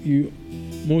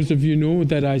 most of you know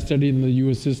that I studied in the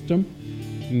U.S. system,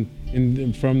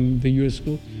 from the U.S.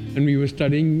 school, and we were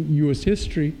studying U.S.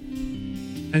 history.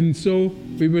 And so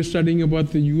we were studying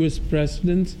about the U.S.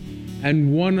 presidents,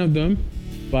 and one of them,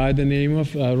 by the name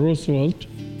of Roosevelt,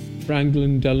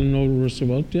 Franklin Delano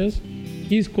Roosevelt, yes,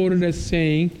 he's quoted as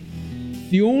saying,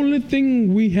 the only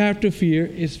thing we have to fear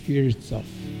is fear itself.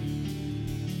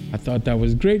 I thought that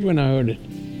was great when I heard it.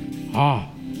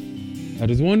 That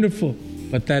is wonderful,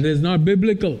 but that is not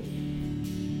biblical.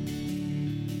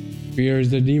 Fear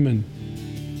is the demon.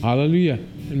 Hallelujah.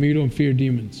 And we don't fear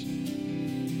demons.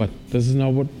 But this is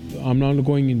not what, I'm not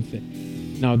going into it.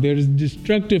 Now, there is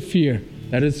destructive fear.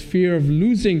 That is fear of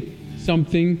losing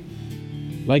something.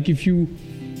 Like if you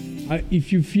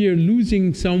fear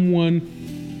losing someone,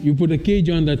 you put a cage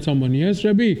on that someone. Yes,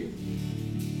 Rabbi?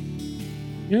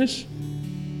 Yes?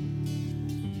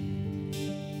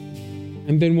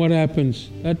 And then what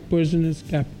happens? That person is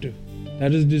captive.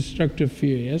 That is destructive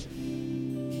fear, yes?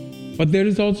 But there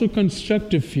is also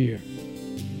constructive fear.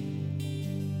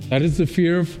 That is the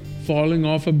fear of falling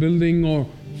off a building or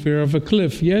fear of a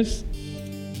cliff, yes?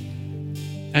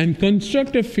 And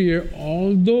constructive fear,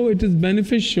 although it is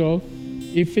beneficial,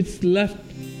 if it's left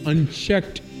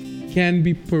unchecked, can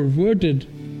be perverted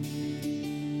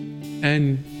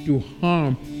and do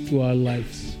harm to our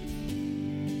lives.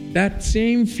 That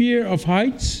same fear of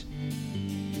heights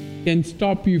can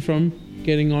stop you from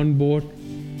getting on board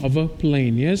of a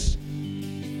plane, yes?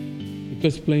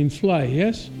 Because planes fly,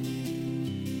 yes?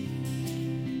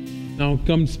 Now it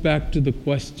comes back to the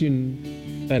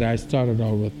question that I started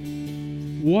out with.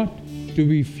 What do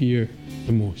we fear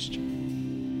the most?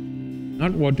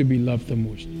 Not what do we love the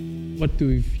most. What do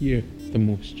we fear the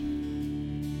most?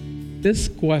 This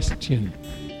question,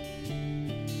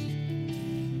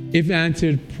 if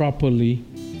answered properly,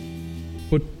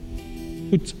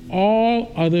 puts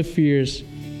all other fears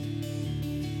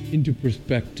into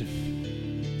perspective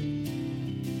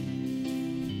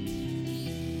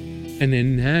and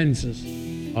enhances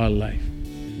our life.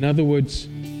 In other words,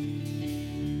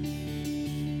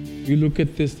 you look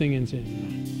at this thing and say, no.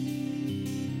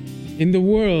 In the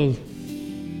world,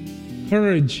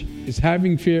 courage is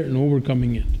having fear and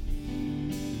overcoming it.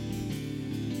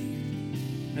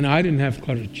 And I didn't have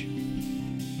courage.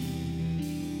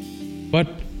 But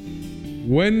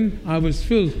when I was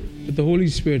filled with the Holy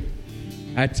Spirit,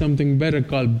 I had something better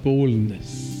called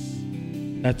boldness.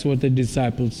 That's what the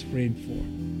disciples prayed for.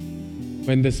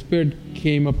 When the Spirit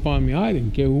came upon me, I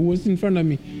didn't care who was in front of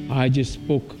me. I just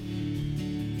spoke.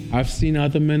 I've seen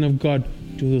other men of God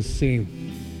do the same.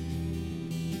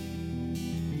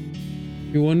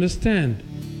 You understand?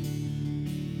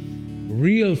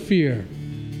 Real fear,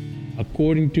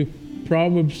 according to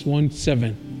Proverbs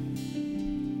 1:7,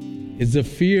 is the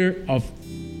fear of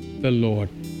the Lord,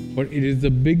 for it is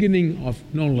the beginning of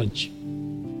knowledge.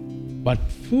 But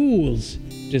fools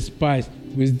despise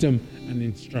wisdom and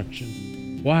instruction.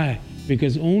 Why?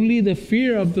 Because only the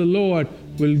fear of the Lord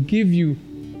will give you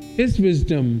His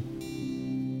wisdom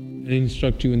and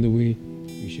instruct you in the way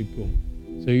you should go.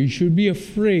 So you should be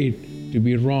afraid to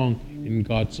be wrong in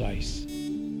God's eyes.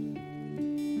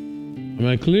 Am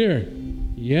I clear?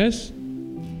 Yes?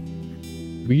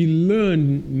 We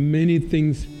learn many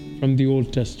things from the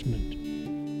Old Testament.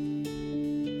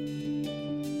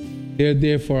 They're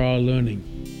there for our learning.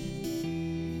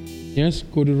 Yes,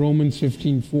 go to Romans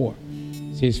 15:4.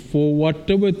 It says, for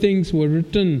whatever things were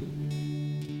written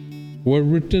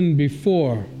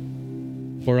before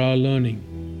for our learning.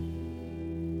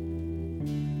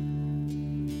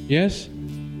 Yes?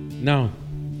 Now,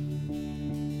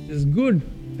 it's good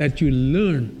that you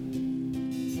learn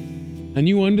and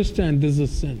you understand this is a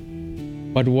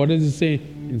sin. But what does it say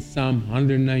in Psalm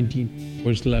 119,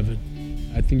 verse 11?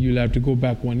 I think you'll have to go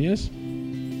back one, yes?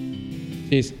 It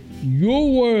says,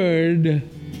 your word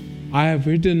I have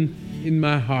written in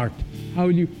my heart. How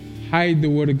will you hide the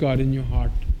word of God in your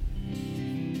heart?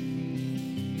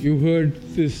 You heard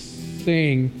this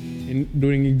saying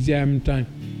during exam time,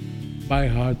 by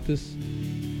heart this.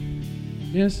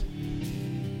 Yes?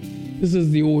 This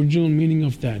is the original meaning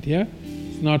of that, yeah?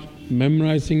 It's not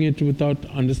memorizing it without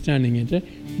understanding it. Eh?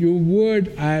 Your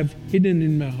word I have hidden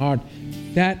in my heart,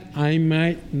 that I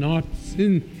might not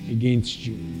sin against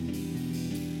you.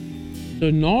 So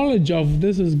knowledge of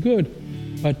this is good,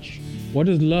 but what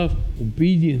is love?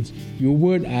 Obedience. Your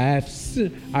word I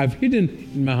have hidden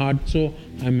in my heart, so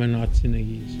I may not sin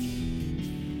against you.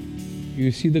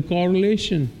 You see the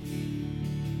correlation?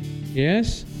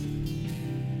 Yes?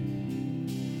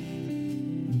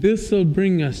 This will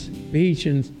bring us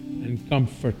patience and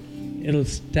comfort. It'll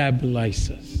stabilize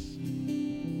us.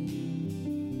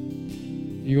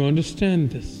 You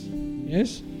understand this?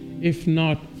 Yes? If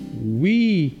not,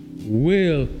 we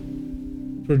will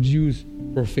produce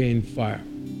profane fire.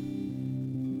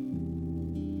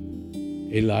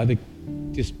 It'll either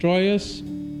destroy us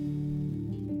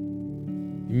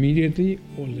immediately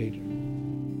or later.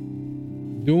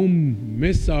 Don't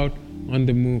miss out on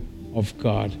the move of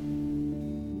God.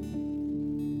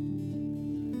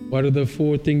 What are the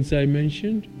four things I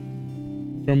mentioned?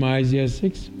 From Isaiah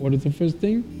 6, what is the first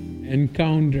thing?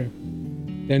 Encounter.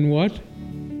 Then what?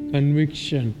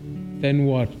 Conviction. Then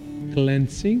what?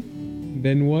 Cleansing.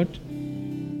 Then what?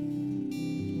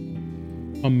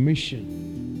 Commission.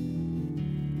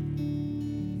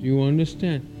 Do you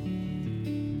understand?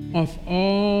 Of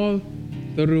all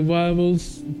the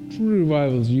revivals, true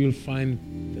revivals, you'll find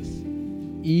this.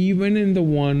 Even in the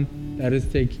one that is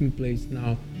taking place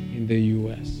now in the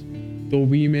U.S. Though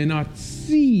we may not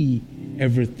see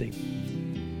everything.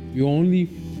 You only,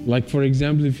 like for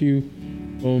example, if you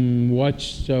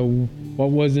watched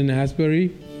what was in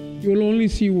Asbury, you'll only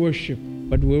see worship.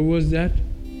 But where was that?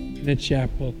 In a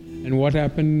chapel. And what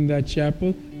happened in that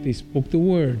chapel? They spoke the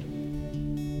word.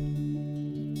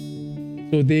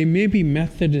 So they may be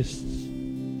Methodists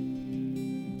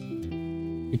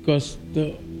because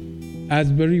the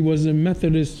Asbury was a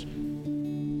Methodist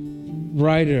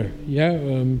writer,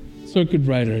 circuit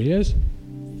rider, yes?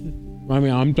 I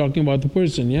mean, I'm talking about the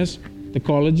person, yes? The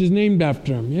college is named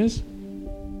after him, yes?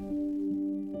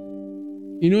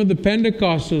 You know, the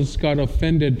Pentecostals got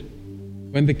offended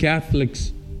when the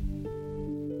Catholics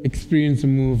experienced the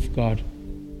move of God.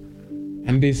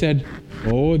 And they said,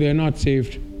 oh, they're not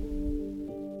saved.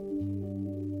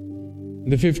 In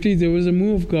the 50s, there was a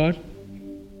move of God.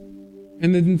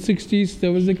 And in the 60s,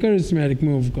 there was a charismatic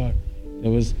move of God.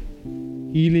 There was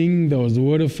healing, there was the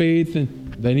word of faith,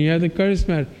 and then you had the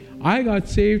charismatic. I got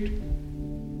saved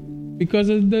because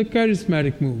of the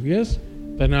charismatic move, yes?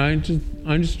 Then I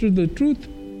understood the truth.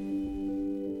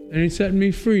 And it set me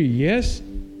free, yes?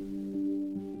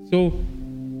 So,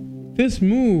 this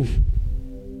move,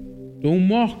 don't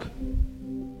mock.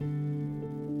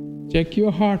 Check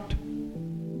your heart.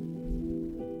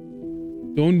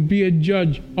 Don't be a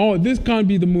judge. Oh, this can't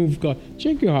be the move of God.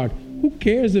 Check your heart. Who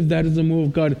cares if that is the move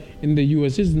of God in the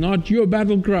U.S.? It's not your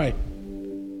battle cry.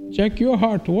 Check your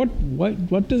heart.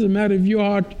 What does it matter if your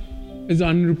heart is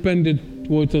unrepentant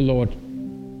towards the Lord?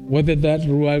 Whether that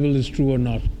revival is true or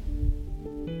not.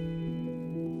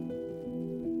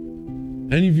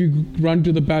 And if you run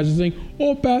to the pastor saying,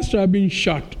 oh, pastor, I've been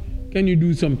shot. Can you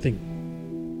do something?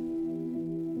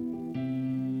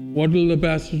 What will the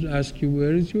pastor ask you?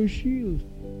 Where is your shield?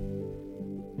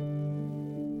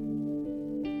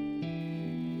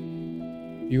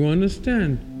 You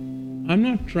understand? I'm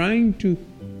not trying to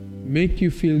make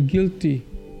you feel guilty.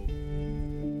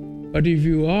 But if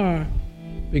you are,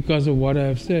 because of what I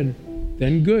have said,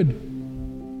 then good.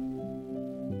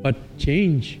 But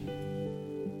change.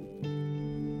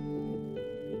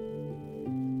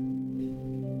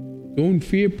 Don't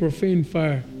fear profane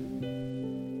fire.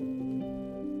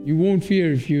 You won't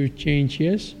fear if you change,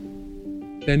 yes?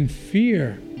 Then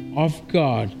fear of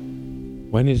God,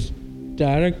 when it's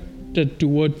directed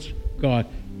towards God,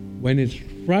 when it's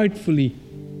rightfully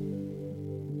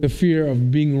the fear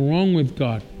of being wrong with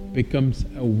God, becomes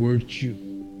a virtue.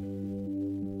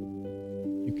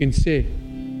 You can say,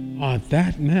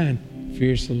 that man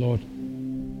fears the Lord,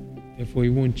 therefore he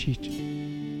won't cheat.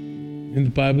 In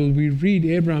the Bible we read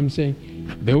Abraham saying,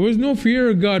 there was no fear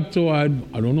of God, so I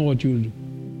don't know what you'll do.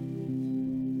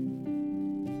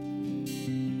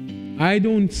 I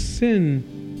don't sin,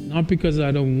 not because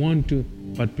I don't want to,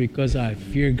 but because I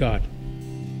fear God.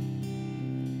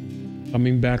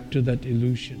 Coming back to that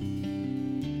illusion.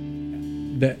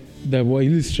 The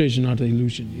illustration, not the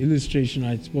illusion. Illustration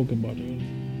I spoke about earlier.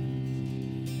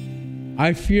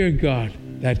 I fear God.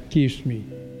 That keeps me.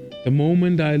 The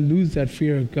moment I lose that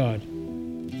fear of God,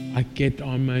 I get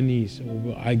on my knees.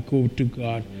 I go to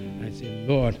God. I say,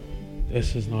 Lord,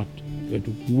 this is not good.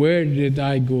 Where did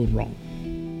I go wrong?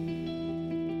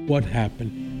 What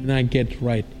happened? And I get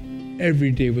right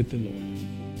every day with the Lord.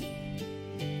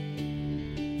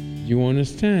 You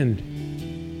understand?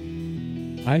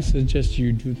 I suggest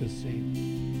you do the same.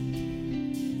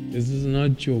 This is not a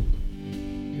joke.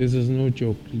 This is no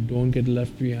joke. You don't get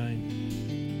left behind.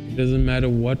 It doesn't matter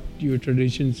what your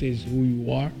tradition says who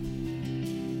you are.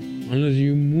 Unless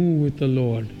you move with the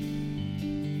Lord,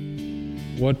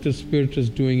 what the Spirit is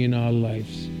doing in our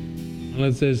lives,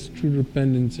 unless there's true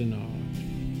repentance in our heart,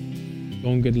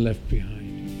 don't get left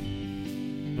behind.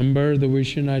 Remember the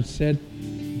vision I said?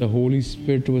 The Holy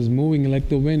Spirit was moving like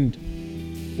the wind.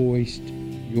 Hoist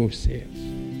your sails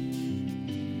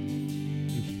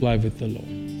and fly with the Lord.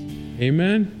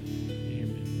 Amen?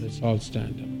 Amen. Let's all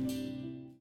stand up.